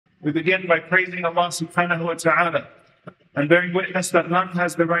We begin by praising Allah SWT and bearing witness that none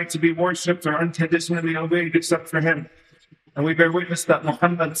has the right to be worshipped or unconditionally obeyed except for Him. And we bear witness that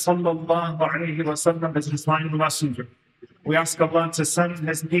Muhammad ﷺ is His final messenger. We ask Allah to send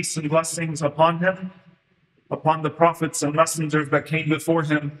His peace and blessings upon Him, upon the prophets and messengers that came before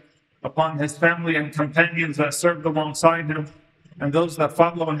Him, upon His family and companions that served alongside Him, and those that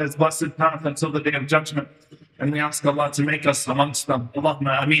follow in His blessed path until the Day of Judgment. And we ask Allah to make us amongst them.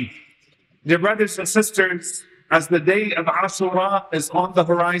 Allahumma ameen. Dear brothers and sisters, as the day of Ashura is on the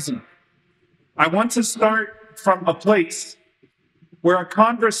horizon, I want to start from a place where a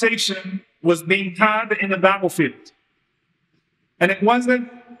conversation was being had in a battlefield. And it wasn't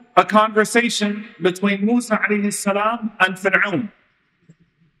a conversation between Musa alayhi salam and Firaun,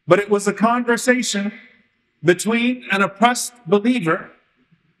 but it was a conversation between an oppressed believer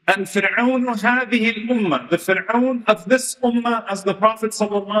and Firaun هذه الأمة, the Firaun of this ummah, as the Prophet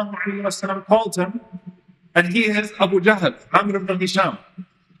ﷺ called him, and he is Abu Jahl, Amr ibn Hisham.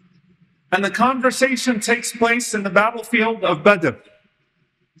 And the conversation takes place in the battlefield of Badr.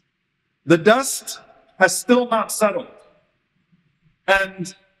 The dust has still not settled.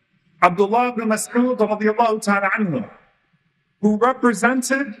 And Abdullah ibn Mas'ud radiallahu ta'ala anhu, who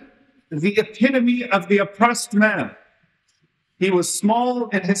represented the epitome of the oppressed man. He was small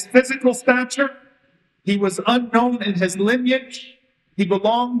in his physical stature. He was unknown in his lineage. He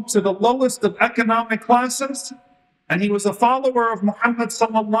belonged to the lowest of economic classes. And he was a follower of Muhammad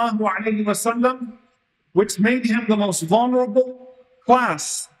sallallahu alayhi wasallam, which made him the most vulnerable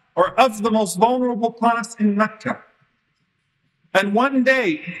class, or of the most vulnerable class in Mecca. And one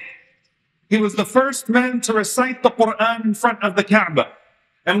day, he was the first man to recite the Quran in front of the Kaaba.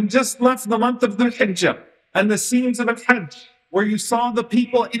 And we just left the month of Dhul Hijjah and the scenes of Al-Hajj, where you saw the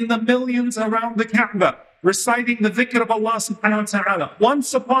people in the millions around the Kaaba reciting the dhikr of Allah subhanahu wa ta'ala.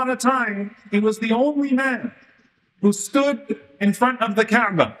 Once upon a time, he was the only man who stood in front of the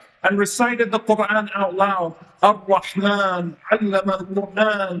Kaaba and recited the Quran out loud. Ar-Rahman, allama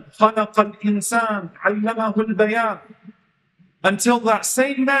al-Quran, khalaqa al-insan, allamahu al-bayan. Until that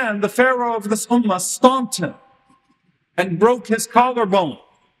same man, the Pharaoh of this ummah, stomped him and broke his collarbone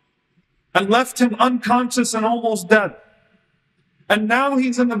and left him unconscious and almost dead. And now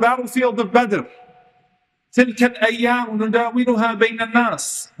he's in the battlefield of Badr. The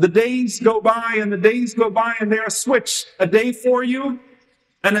days go by and the days go by and they are switched. A day for you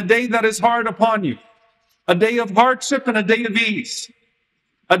and a day that is hard upon you. A day of hardship and a day of ease.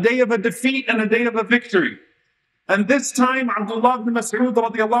 A day of a defeat and a day of a victory. And this time, Abdullah ibn Mas'ud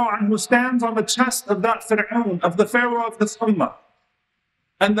radiallahu anhu stands on the chest of that Firaun, of the Pharaoh of this ummah.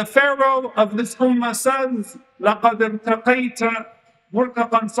 And the Pharaoh of this ummah says, لَقَدْ ارْتَقَيْتَ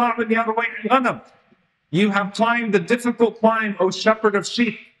مُرْتَقًا صَعْبًا يَرْوَيْعِ الْغَنَمِ. You have climbed the difficult climb, O shepherd of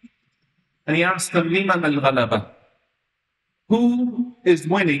sheep. And he asked them, لِمَنَ الْغَلَبَةِ. Who is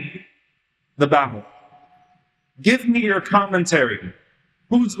winning the battle? Give me your commentary.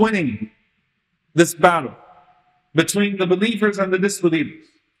 Who's winning this battle? Between the believers and the disbelievers,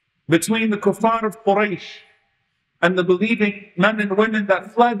 between the kuffar of Quraysh and the believing men and women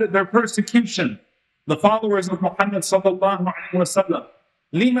that fled their persecution, the followers of Muhammad sallallahu alaihi wasallam.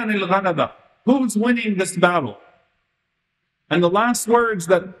 Liman al-ghalaba. Who's winning this battle? And the last words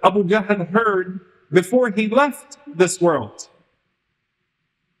that Abu Jahl heard before he left this world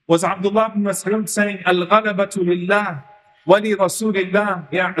was Abdullah ibn Mas'ud saying, Al-ghalabatu lillah wa li rasulillah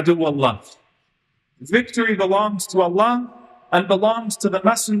ya adu Allah. Victory belongs to Allah and belongs to the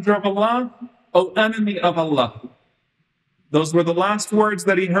Messenger of Allah, O enemy of Allah. Those were the last words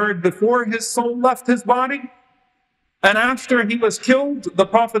that he heard before his soul left his body. And after he was killed, the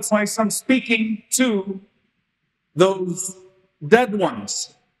Prophet ﷺ speaking to those dead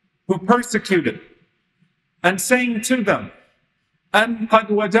ones who persecuted and saying to them, أَنْ قَدْ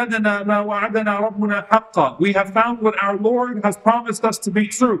وَجَدْنَا مَا وَعَدَنَا رَبُّنَا حَقًّا. We have found what our Lord has promised us to be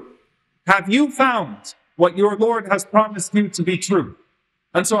true. Have you found what your Lord has promised you to be true?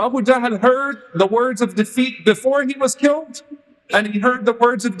 And so Abu Jahl heard the words of defeat before he was killed, and he heard the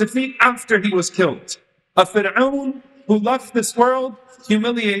words of defeat after he was killed. A Firaun who left this world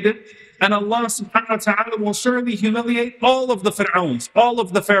humiliated, and Allah subhanahu wa ta'ala will surely humiliate all of the Fir'auns, all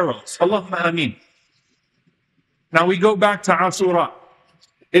of the Pharaohs. Allahumma ameen. Now we go back to Ashura.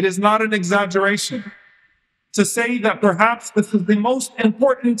 It is not an exaggeration to say that perhaps this is the most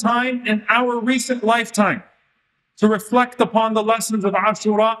important time in our recent lifetime to reflect upon the lessons of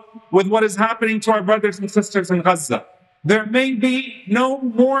Ashura with what is happening to our brothers and sisters in Gaza. There may be no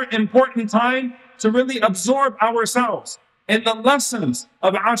more important time to really absorb ourselves in the lessons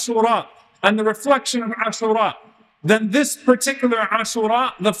of Ashura and the reflection of Ashura then this particular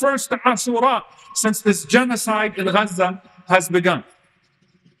Ashura, the first Ashura since this genocide in Gaza has begun.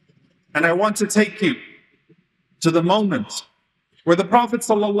 And I want to take you to the moment where the Prophet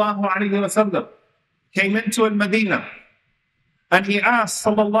ﷺ came into Al-Madinah and he asked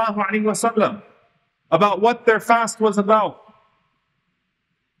ﷺ about what their fast was about.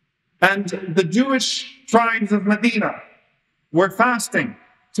 And the Jewish tribes of Medina were fasting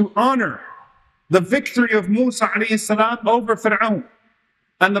to honor the victory of Musa ﷺ over Firaun.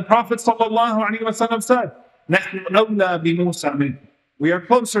 And the Prophet ﷺ said, نَحْنُ أَوْلَى بِمُوسَى مِنْهُ. We are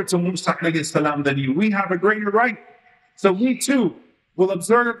closer to Musa ﷺ than you. We have a greater right. So we too will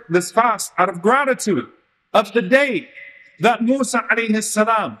observe this fast out of gratitude of the day that Musa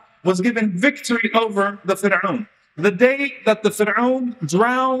ﷺ was given victory over the Firaun. The day that the Firaun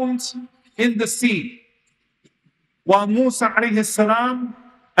drowned in the sea, while Musa ﷺ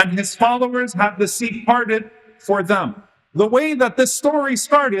and his followers had the sea parted for them. The way that this story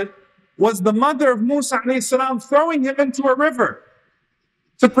started was the mother of Musa ﷺ throwing him into a river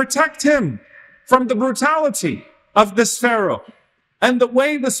to protect him from the brutality of this Pharaoh. And the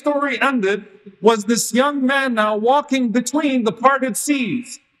way the story ended was this young man now walking between the parted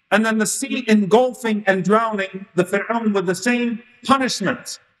seas, and then the sea engulfing and drowning the Firaun with the same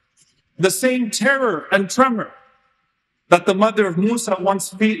punishment, the same terror and tremor that the mother of Musa once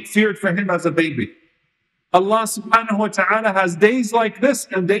feared for him as a baby. Allah subhanahu wa ta'ala has days like this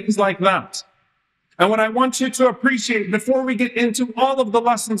and days like that. And what I want you to appreciate before we get into all of the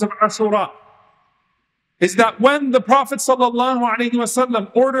lessons of Ashura is that when the Prophet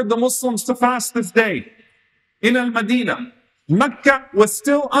ﷺ ordered the Muslims to fast this day in Al-Madinah, Mecca was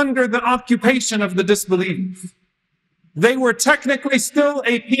still under the occupation of the disbelievers. They were technically still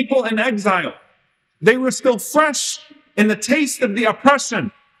a people in exile. They were still fresh in the taste of the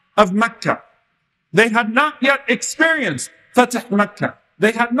oppression of Mecca. They had not yet experienced Fatah Mecca.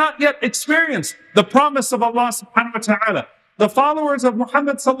 They had not yet experienced the promise of Allah subhanahu wa ta'ala. The followers of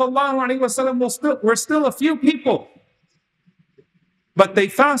Muhammad sallallahu alayhi wa sallam were still a few people. But they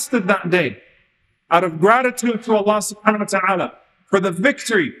fasted that day out of gratitude to Allah subhanahu wa ta'ala for the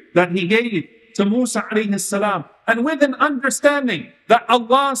victory that He gave to Musa alayhi salam, and with an understanding that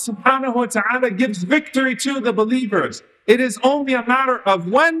Allah subhanahu wa ta'ala gives victory to the believers. It is only a matter of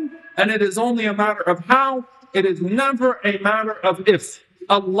when, and it is only a matter of how. It is never a matter of if.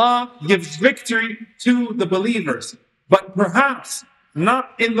 Allah gives victory to the believers, but perhaps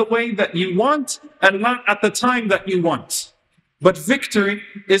not in the way that you want and not at the time that you want. But victory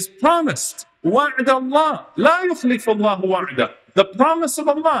is promised. وَعْدَ اللَّهِ لَا يُخْلِفُ اللَّهُ وَعْدَهُ. The promise of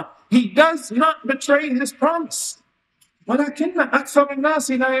Allah, He does not betray His promise. وَلَكِنَّ أَكْثَرَ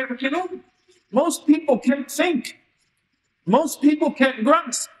النَّاسِ لَا يَعْقِلُونَ. Most people can't think. Most people can't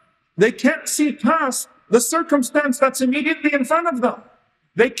grasp. They can't see past the circumstance that's immediately in front of them.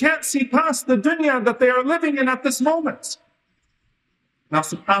 They can't see past the dunya that they are living in at this moment. Now,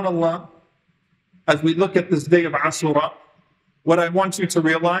 subhanAllah, as we look at this day of Ashura, what I want you to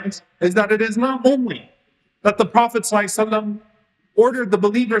realize is that it is not only that the Prophet ﷺ ordered the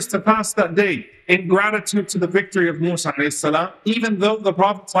believers to fast that day in gratitude to the victory of Musa ﷺ, even though the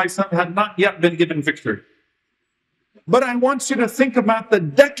Prophet ﷺ had not yet been given victory. But I want you to think about the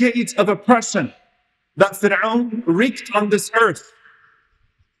decades of oppression that Firaun wreaked on this earth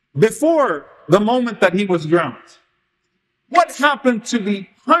before the moment that he was drowned. What happened to the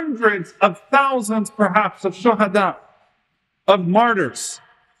hundreds of thousands, perhaps, of shuhada, of martyrs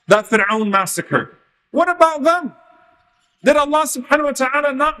that Firaun massacred? What about them? Did Allah subhanahu wa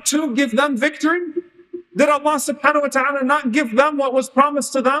ta'ala not to give them victory? Did Allah subhanahu wa ta'ala not give them what was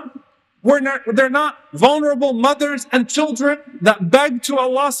promised to them? They're not vulnerable mothers and children that begged to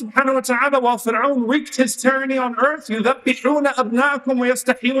Allah subhanahu wa ta'ala while Firaun wreaked his tyranny on earth. يُذَبِّحُونَ أَبْنَاءَكُمْ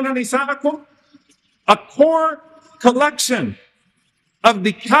وَيَسْتَحْيُونَ نِسَاءَكُمْ. A core collection of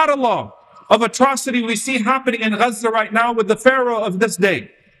the catalog of atrocity we see happening in Gaza right now with the Pharaoh of this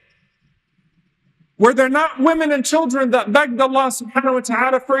day. Were there not women and children that begged Allah subhanahu wa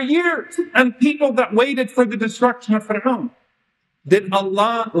ta'ala for years, and people that waited for the destruction of Firaun? Did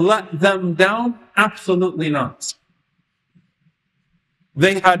Allah let them down? Absolutely not.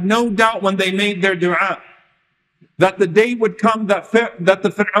 They had no doubt when they made their dua that the day would come that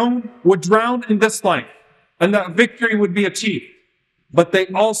the Firaun would drown in this life and that victory would be achieved. But they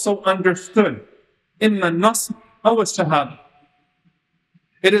also understood, إِنَّ النَّصْرَ أَوْ الشَّهَادَةِ.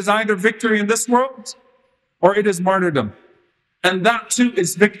 It is either victory in this world or it is martyrdom. And that too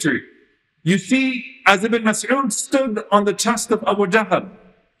is victory. You see, as Ibn Mas'ud stood on the chest of Abu Jahl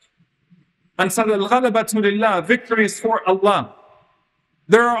and said, Al-ghalabatu lillah, victory is for Allah.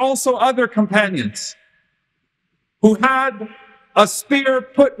 There are also other companions who had a spear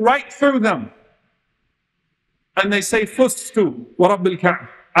put right through them. And they say, Fustu wa Rabbil Ka'bah.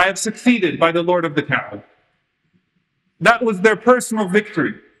 I have succeeded by the Lord of the Kaaba. That was their personal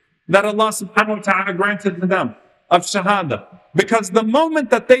victory that Allah subhanahu wa ta'ala granted to them of Shahada. Because the moment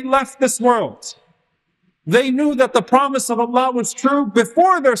that they left this world, they knew that the promise of Allah was true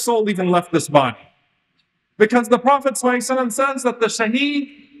before their soul even left this body. Because the Prophet ﷺ says that the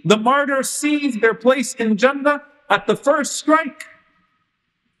shaheed, the martyr, sees their place in Jannah at the first strike.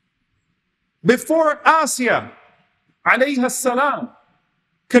 Before Asya, alayha salam,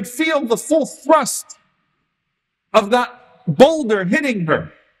 could feel the full thrust of that boulder hitting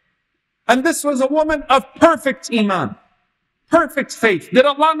her. And this was a woman of perfect iman, perfect faith. Did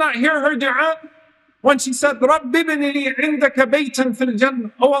Allah not hear her dua? When she said, رَبِّ بِنِ لِي عِنْدَكَ بَيْتًا فِي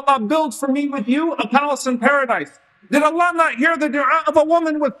الْجَنَّةِ, Oh Allah, build for me with you a palace in paradise. Did Allah not hear the dua of a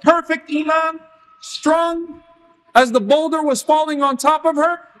woman with perfect iman, strong, as the boulder was falling on top of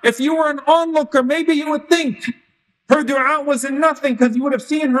her? If you were an onlooker, maybe you would think her dua was in nothing, because you would have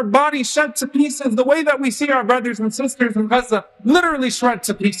seen her body shed to pieces the way that we see our brothers and sisters in Gaza literally shred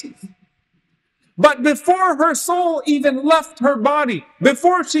to pieces. But before her soul even left her body,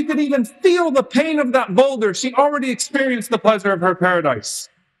 before she could even feel the pain of that boulder, she already experienced the pleasure of her paradise.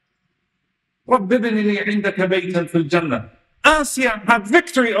 رَبِّ بِنِ لِي عِنْدَكَ بَيْتًا فِي الْجَنَّةِ. Asya had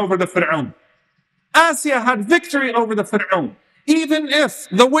victory over the Firaun. Asya had victory over the Firaun. Even if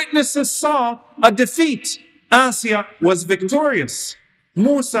the witnesses saw a defeat, Asya was victorious.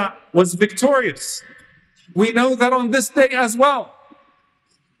 Musa was victorious. We know that on this day as well,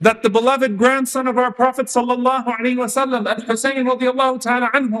 that the beloved grandson of our Prophet sallallahu alaihi wasallam, Al-Husayn radiyallahu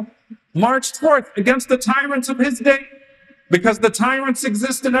ta'ala anhu, marched forth against the tyrants of his day, because the tyrants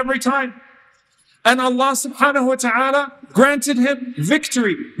exist in every time. And Allah subhanahu wa ta'ala granted him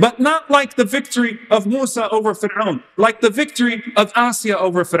victory, but not like the victory of Musa over Firaun, like the victory of Asya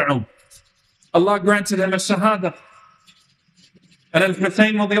over Firaun. Allah granted him a shahada. And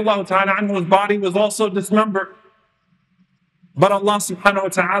Al-Husayn radiyallahu ta'ala anhu's body was also dismembered. But Allah subhanahu wa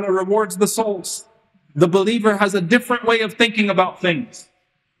ta'ala rewards the souls. The believer has a different way of thinking about things.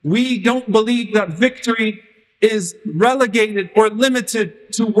 We don't believe that victory is relegated or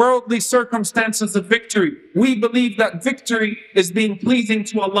limited to worldly circumstances of victory. We believe that victory is being pleasing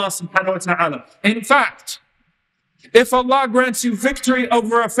to Allah subhanahu wa ta'ala. In fact, if Allah grants you victory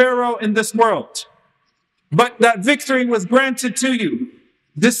over a pharaoh in this world, but that victory was granted to you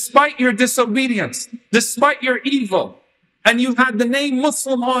despite your disobedience, despite your evil, and you had the name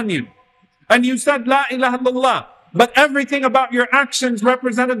Muslim on you, and you said La ilaha illallah, but everything about your actions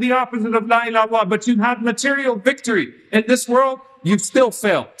represented the opposite of La ilaha illallah, but you had material victory in this world, you still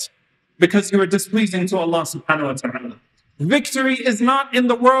failed because you were displeasing to Allah subhanahu wa ta'ala. Victory is not in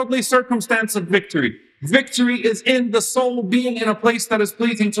the worldly circumstance of victory. Victory is in the soul being in a place that is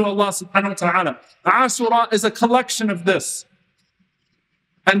pleasing to Allah subhanahu wa ta'ala. Ashura is a collection of this.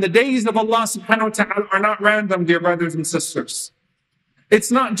 And the days of Allah subhanahu wa ta'ala are not random, dear brothers and sisters.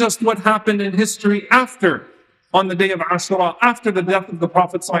 It's not just what happened in history after, on the day of Ashura, after the death of the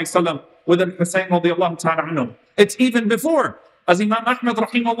Prophet ﷺ with Al-Husayn radiyallahu ta'ala anhu. It's even before. As Imam Ahmad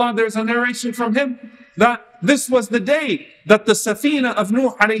rahimahullah, there's a narration from him that this was the day that the Safina of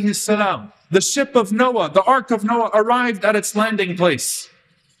Nuh alayhi salam, the ship of Noah, the ark of Noah, arrived at its landing place.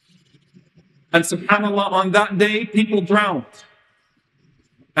 And subhanAllah, on that day, people drowned.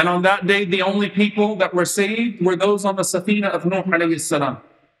 And on that day, the only people that were saved were those on the Safina of Nuh alayhi salam.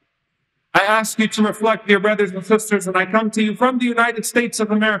 I ask you to reflect, dear brothers and sisters, and I come to you from the United States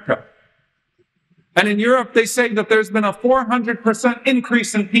of America. And in Europe, they say that there's been a 400%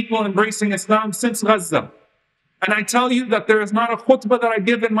 increase in people embracing Islam since Gaza. And I tell you that there is not a khutbah that I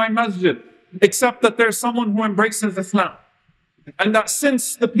give in my masjid, except that there's someone who embraces Islam. And that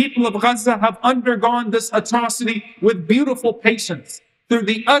since the people of Gaza have undergone this atrocity with beautiful patience, through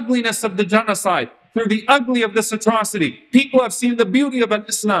the ugliness of the genocide, through the ugly of this atrocity, people have seen the beauty of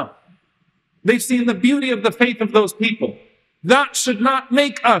Islam. They've seen the beauty of the faith of those people. That should not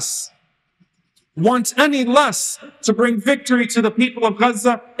make us want any less to bring victory to the people of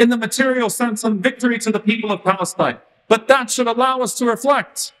Gaza in the material sense and victory to the people of Palestine. But that should allow us to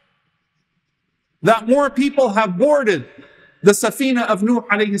reflect that more people have boarded the Safina of Nuh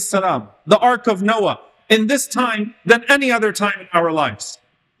alayhi salam, the Ark of Noah, in this time than any other time in our lives.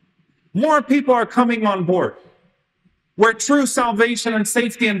 More people are coming on board where true salvation and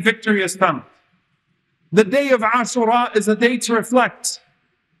safety and victory is found. The day of Ashura is a day to reflect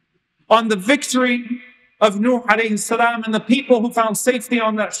on the victory of Nuh alayhi salam and the people who found safety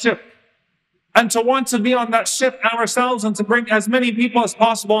on that ship, and to want to be on that ship ourselves and to bring as many people as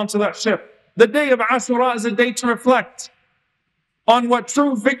possible onto that ship. The day of Ashura is a day to reflect on what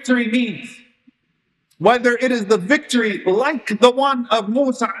true victory means. Whether it is the victory like the one of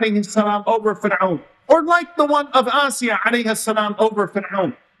Musa alayhi salam over Firaun, or like the one of Asiya alayhi salam over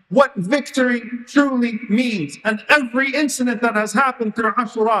Firaun. What victory truly means. And every incident that has happened through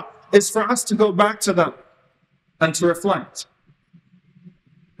Ashura is for us to go back to them and to reflect.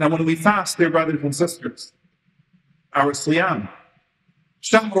 Now when we fast, dear brothers and sisters, our siyam,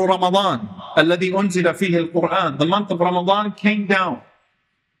 شهر رمضان الذي أنزل فيه القرآن, the month of Ramadan came down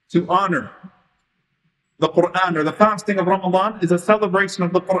to honor the Quran, or the fasting of Ramadan is a celebration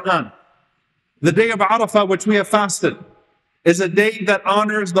of the Quran. The day of Arafah, which we have fasted, is a day that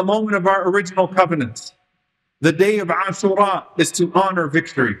honors the moment of our original covenant. The day of Ashura is to honor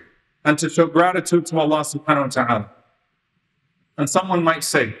victory and to show gratitude to Allah subhanahu wa ta'ala. And someone might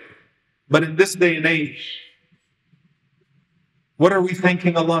say, but in this day and age, what are we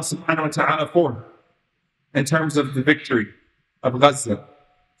thanking Allah subhanahu wa ta'ala for in terms of the victory of Gaza?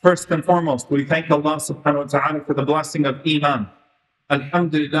 First and foremost, we thank Allah subhanahu wa ta'ala for the blessing of Iman.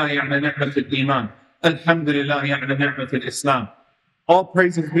 Alhamdulillah ya'la ni'mat al-Iman. Alhamdulillah ya'la ni'mat al-Islam. All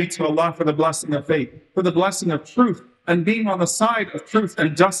praises be to Allah for the blessing of faith, for the blessing of truth, and being on the side of truth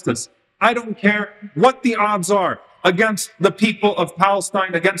and justice. I don't care what the odds are against the people of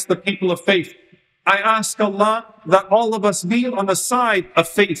Palestine, against the people of faith. I ask Allah that all of us be on the side of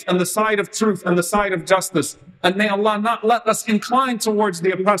faith and the side of truth and the side of justice. And may Allah not let us incline towards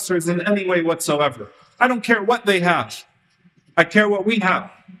the oppressors in any way whatsoever. I don't care what they have. I care what we have.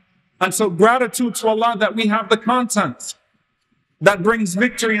 And so gratitude to Allah that we have the content that brings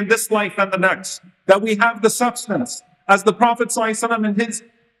victory in this life and the next. That we have the substance. As the Prophet ﷺ and his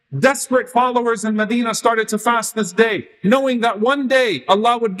desperate followers in Medina started to fast this day, knowing that one day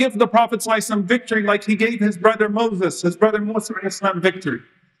Allah would give the Prophet ﷺ victory like he gave his brother Moses, his brother Musa victory.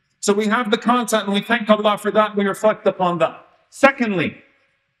 So we have the content and we thank Allah for that, we reflect upon that. Secondly,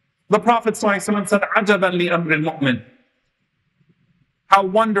 the Prophet ﷺ said, عَجَبًا لِأَمْرِ الْمُؤْمِنِ. How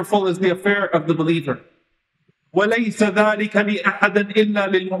wonderful is the affair of the believer. وَلَيْسَ ذَلِكَ لِأَحَدٍ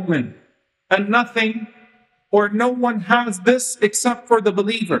إِلَّا لِلْمُؤْمِنِ. And nothing or no one has this except for the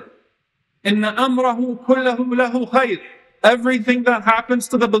believer. إِنَّ أَمْرَهُ كُلَّهُ لَهُ خَيْرٌ. Everything that happens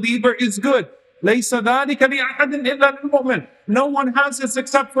to the believer is good. لَيْسَ ذَلِكَ لِأَحَدٍ إِلَّا لِلْمُؤْمِنِ. No one has this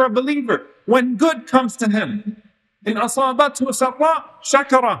except for a believer. When good comes to him, إِنْ أَصَابَتْهُ سَرَّاءٌ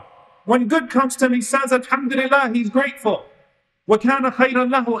شَكَرَ. When good comes to him, he says, Alhamdulillah, he's grateful. وَكَانَ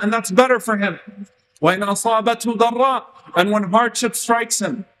خَيْرًا لَهُ. And that's better for him. وَإِنْ أَصَابَتْهُ ضَرَّاءٌ. And when hardship strikes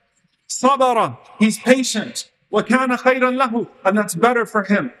him, sabara, he's patient. وَكَانَ خَيْرًا لَهُ. And that's better for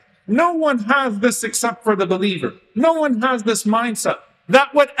him. No one has this except for the believer. No one has this mindset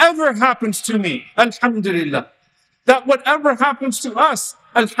that whatever happens to me, Alhamdulillah. That whatever happens to us,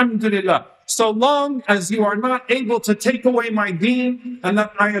 Alhamdulillah. So long as you are not able to take away my deen and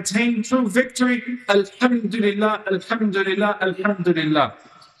that I attain true victory, Alhamdulillah, Alhamdulillah, Alhamdulillah.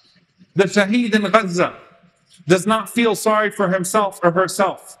 The shaheed in Gaza does not feel sorry for himself or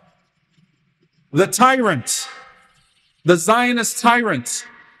herself. The tyrant, the Zionist tyrant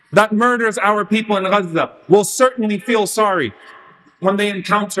that murders our people in Gaza will certainly feel sorry when they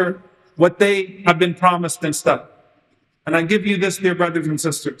encounter what they have been promised instead. And I give you this, dear brothers and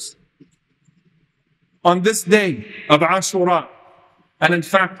sisters. On this day of Ashura, and in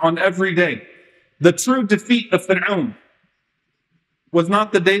fact on every day, the true defeat of Firaun was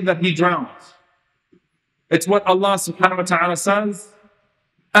not the day that he drowned. It's what Allah subhanahu wa ta'ala says,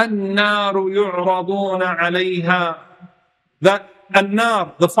 النَّارُ يُعْرَضُونَ عَلَيْهَا. That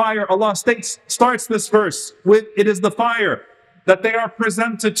an-nar, the fire, Allah starts this verse with, it is the fire that they are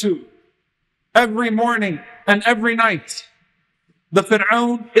presented to every morning and every night. The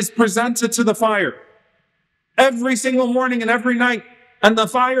Firaun is presented to the fire every single morning and every night. And the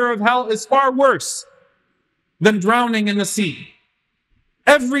fire of hell is far worse than drowning in the sea.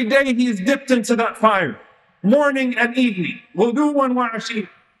 Every day he is dipped into that fire, morning and evening, غُدُوًّا وَعَشِيًّا.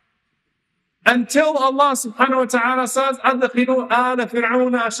 Until Allah subhanahu wa ta'ala says, أَدْخِلُوا آلَ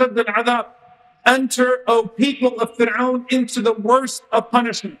فِرْعَوْنَ أَشَدَّ الْعَذَابِ. Enter, O people of Firaun, into the worst of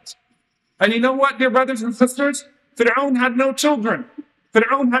punishment. And you know what, dear brothers and sisters? Firaun had no children.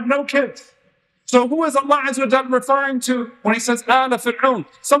 Firaun had no kids. So who is Allah SWT referring to when he says, آلَ فِرْعَوْنَ?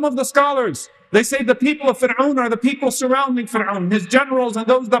 Some of the scholars, they say the people of Firaun are the people surrounding Firaun, his generals and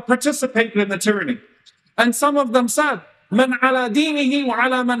those that participated in the tyranny. And some of them said, مَنْ عَلَى دِينِهِ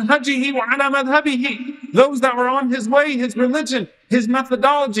وَعَلَى مَنْهَجِهِ وَعَلَى مَذْهَبِهِ. Those that were on his way, his religion, his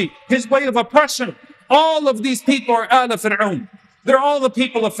methodology, his way of oppression. All of these people are آلَ فِرْعَوْنَ. They're all the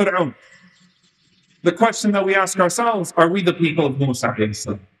people of Firaun. The question that we ask ourselves, are we the people of Musa?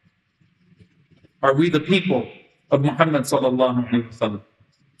 Are we the people of Muhammad sallallahu alayhi wa sallam?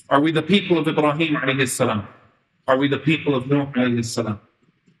 Are we the people of Ibrahim alayhi salam? Are we the people of Nuh alayhi salam?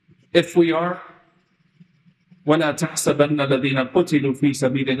 If we are, وَلَا تَحْسَبَنَّ الَّذِينَ قُتِلُوا فِي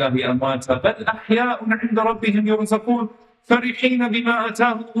سَبِيلِ اللَّهِ أَمْوَاتًا بَلْ أَحْيَاءٌ عِنْدَ رَبِّهِمْ يُرْزَقُونَ فَرِحِينَ بِمَا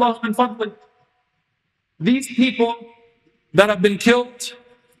أَتَاهُمُ اللَّهُ مِنْ فَضْلِهِ. These people that have been killed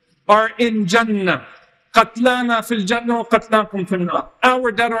are in Jannah. قَتْلَانَا فِي الْجَنَّةِ وَقَتْلَاكُمْ فِي النَّارِ.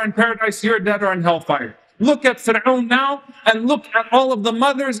 Our dead are in paradise, your dead are in hellfire. Look at Firaun now, and look at all of the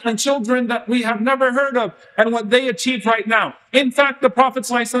mothers and children that we have never heard of and what they achieve right now. In fact, the Prophet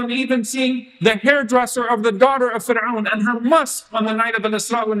ﷺ even seeing the hairdresser of the daughter of Firaun and her musk on the night of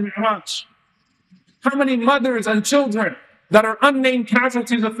Al-Isra wal Mi'raj. How many mothers and children that are unnamed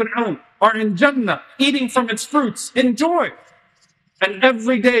casualties of Firaun are in Jannah, eating from its fruits, in joy. And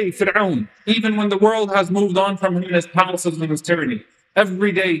every day, Firaun, even when the world has moved on from him in his palaces and his tyranny,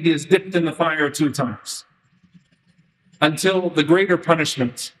 every day he is dipped in the fire 2 times. Until the greater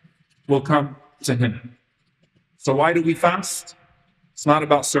punishment will come to him. So why do we fast? It's not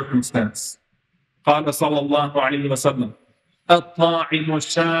about circumstance. قال صلى الله عليه وسلم الطاعم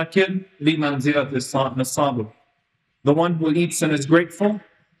الشاكر بمنزلة الصابر. The one who eats and is grateful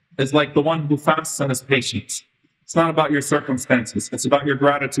is like the one who fasts and is patient. It's not about your circumstances. It's about your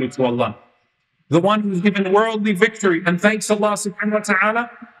gratitude to Allah. The one who's given worldly victory and thanks Allah subhanahu wa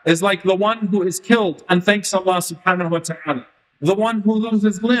ta'ala is like the one who is killed and thanks Allah subhanahu wa ta'ala. The one who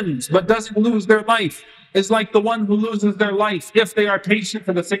loses limbs but doesn't lose their life is like the one who loses their life if they are patient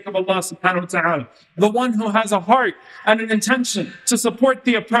for the sake of Allah subhanahu wa ta'ala. The one who has a heart and an intention to support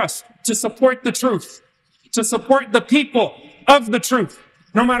the oppressed, to support the truth, to support the people of the truth,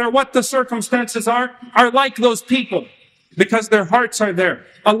 no matter what the circumstances are like those people. Because their hearts are there.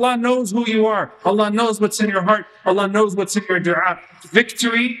 Allah knows who you are. Allah knows what's in your heart. Allah knows what's in your dua.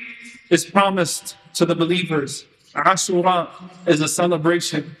 Victory is promised to the believers. Ashura is a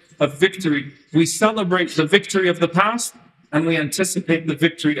celebration of victory. We celebrate the victory of the past and we anticipate the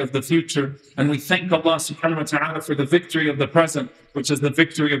victory of the future. And we thank Allah subhanahu wa ta'ala for the victory of the present, which is the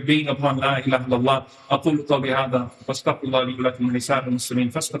victory of being upon La ilaha illallah. أقول قولي هذا واستغفر الله لي ولكم ولسائر المسلمين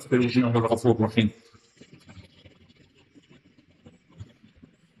فاستغفروه إنه هو الغفور الرحيم.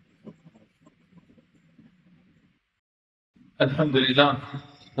 الحمد لله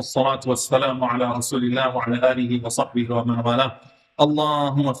والصلاة والسلام على رسول الله وعلى آله وصحبه ومن والاه.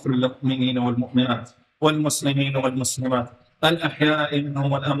 اللهم اغفر للمؤمنين والمؤمنات والمسلمين والمسلمات الأحياء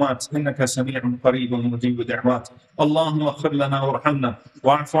منهم والأموات إنك سميع قريب مجيب دعوات. اللهم اغفر لنا وارحمنا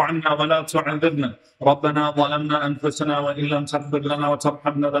واعف عنا ولا تعذبنا. ربنا ظلمنا أنفسنا وإن لم تغفر لنا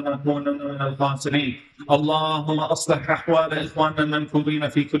وترحمنا لنكونن من الخاسرين. اللهم أصلح أحوال إخواننا المنكوبين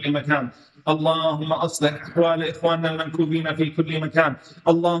في كل مكان. اللهم أصلح أحوال إخواننا المنكوبين في كل مكان.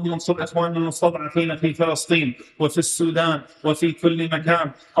 اللهم انصر إخواننا المستضعفين في فلسطين وفي السودان وفي كل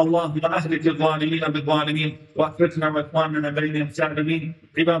مكان. اللهم أهلك الظالمين بالظالمين وأخرجنا وإخواننا بينهم سالمين.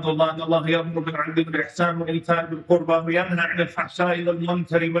 عباد الله إن الله يأمر بالعدل والإحسان وإيتاء ذي القربى وينهى عن الفحشاء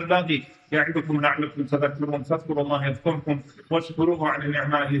والمنكر والبغي يعظكم لعلكم تذكرون. فاذكروا الله يذكركم واشكروه على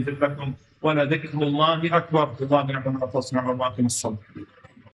نعمائه يزدكم ولذكر الله أكبر. الله يعلم ما تصنعون وأقم الصلاة.